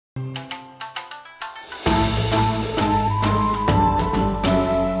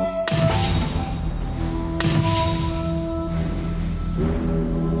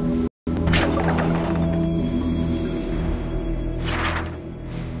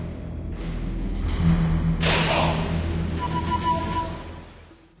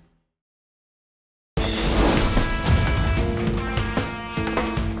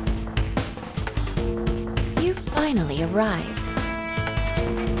arrived.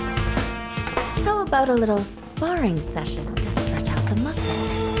 How about a little sparring session to stretch out the muscles?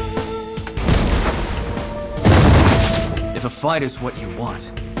 If a fight is what you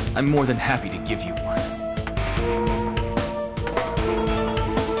want, I'm more than happy to give you one.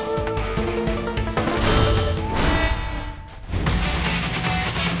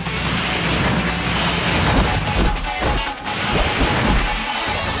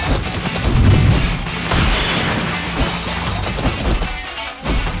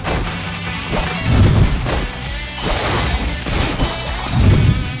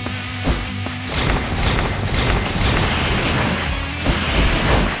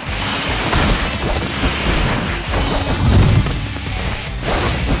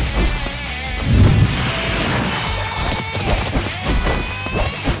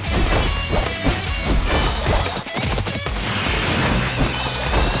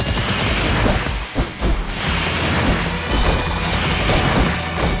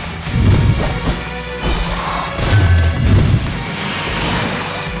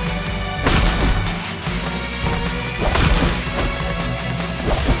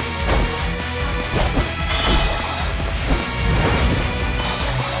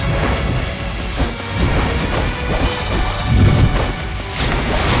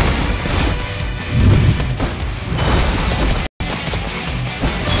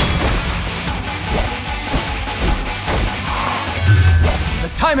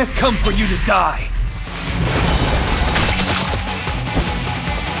 The time has come for you to die!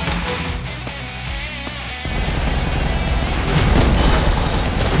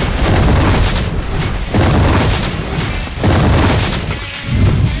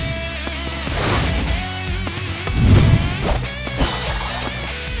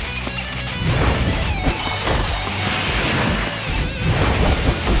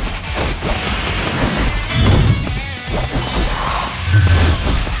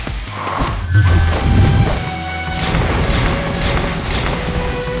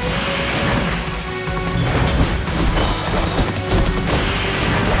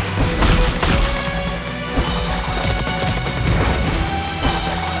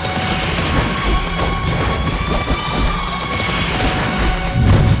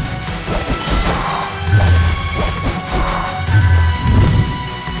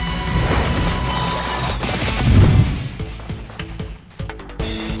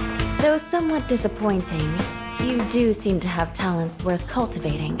 Though somewhat disappointing, you do seem to have talents worth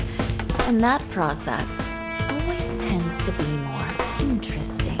cultivating, and that process always tends to be more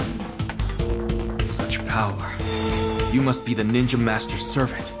interesting. Such power. You must be the Ninja Master's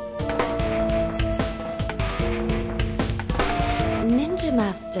servant. Ninja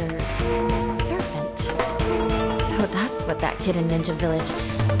Master's servant? So that's what that kid in Ninja Village...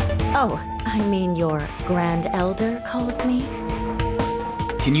 Oh, I mean your Grand Elder calls me?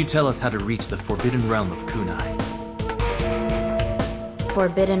 Can you tell us how to reach the Forbidden Realm of Kunai?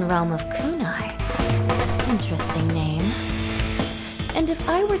 Forbidden Realm of Kunai? Interesting name. And if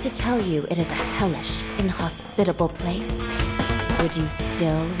I were to tell you it is a hellish, inhospitable place, would you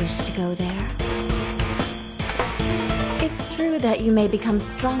still wish to go there? It's true that you may become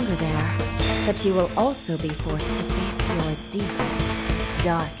stronger there, but you will also be forced to face your deepest,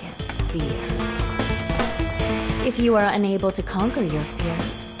 darkest fears. If you are unable to conquer your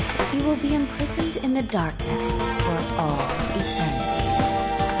fears, you will be imprisoned in the darkness for all eternity.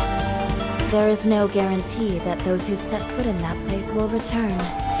 There is no guarantee that those who set foot in that place will return,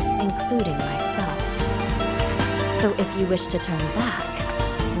 including myself. So if you wish to turn back,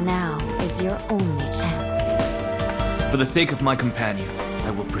 now is your only chance. For the sake of my companions, I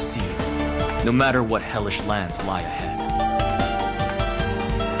will proceed, no matter what hellish lands lie ahead.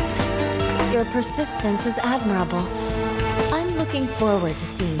 Your persistence is admirable. I'm looking forward to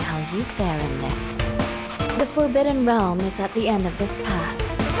seeing how you fare in there. The Forbidden Realm is at the end of this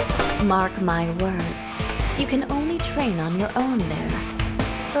path. Mark my words, you can only train on your own there.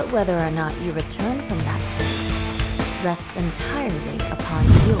 But whether or not you return from that place rests entirely upon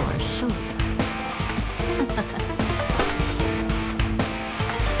your shoulders.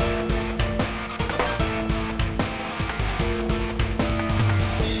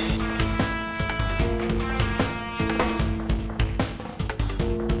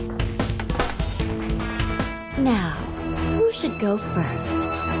 Now, who should go first?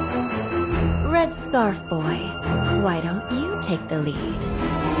 Red Scarf Boy, why don't you take the lead?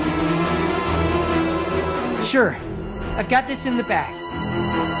 Sure. I've got this in the bag.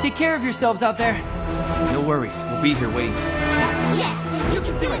 Take care of yourselves out there. No worries, we'll be here waiting for you. Yeah, you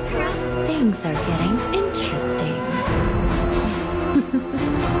can do it, Kuro. Things are getting interesting.